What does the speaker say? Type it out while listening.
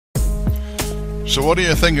So what do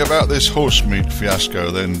you think about this horse meat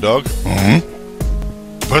fiasco then, Doug?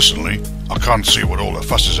 Personally, I can't see what all the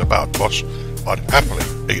fuss is about, boss. I'd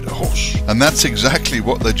happily eat a horse. And that's exactly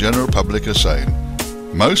what the general public are saying.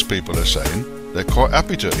 Most people are saying they're quite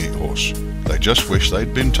happy to eat horse. They just wish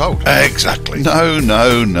they'd been told. Exactly.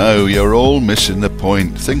 No, you're all missing the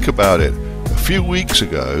point. Think about it. A few weeks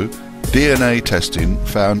ago, DNA testing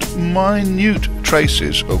found minute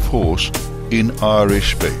traces of horse in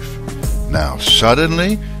Irish beef. Now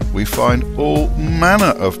suddenly we find all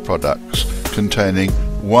manner of products containing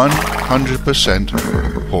 100%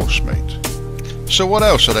 horse meat. So what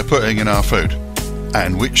else are they putting in our food?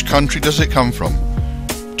 And which country does it come from?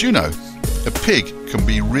 Do you know, a pig can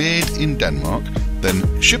be reared in Denmark,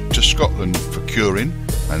 then shipped to Scotland for curing,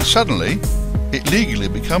 and suddenly it legally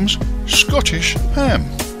becomes Scottish ham.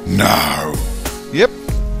 No. Yep,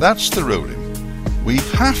 that's the ruling. We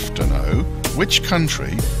have to know which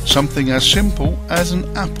country something as simple as an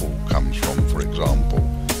apple comes from, for example.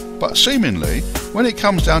 But seemingly, when it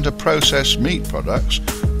comes down to processed meat products,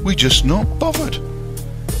 we're just not bothered.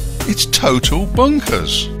 It's total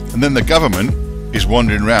bonkers. And then the government is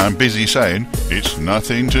wandering around busy saying it's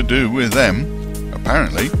nothing to do with them.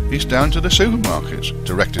 Apparently, it's down to the supermarkets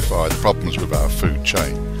to rectify the problems with our food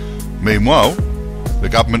chain. Meanwhile, the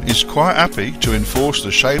government is quite happy to enforce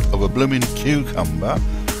the shape of a blooming cucumber,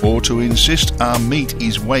 or to insist our meat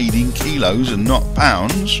is weighed in kilos and not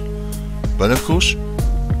pounds. But of course,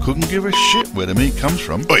 couldn't give a shit where the meat comes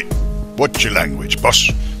from. Oi, what's your language, boss?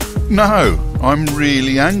 No, I'm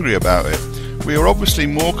really angry about it. We are obviously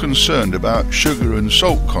more concerned about sugar and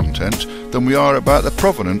salt content than we are about the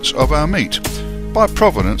provenance of our meat. By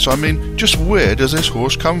provenance, I mean just where does this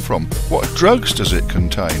horse come from? What drugs does it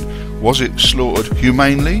contain? Was it slaughtered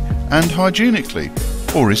humanely and hygienically?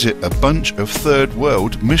 Or is it a bunch of third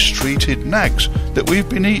world mistreated nags that we've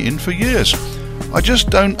been eating for years? I just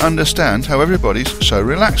don't understand how everybody's so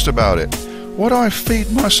relaxed about it. What I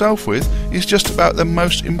feed myself with is just about the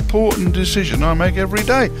most important decision I make every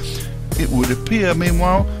day. It would appear,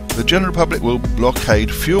 meanwhile, the general public will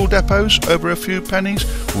blockade fuel depots over a few pennies,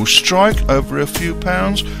 will strike over a few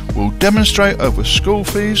pounds, will demonstrate over school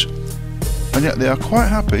fees, and yet they are quite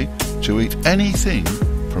happy to eat anything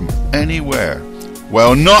from anywhere.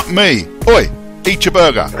 Well, not me. Oi, eat your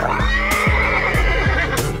burger.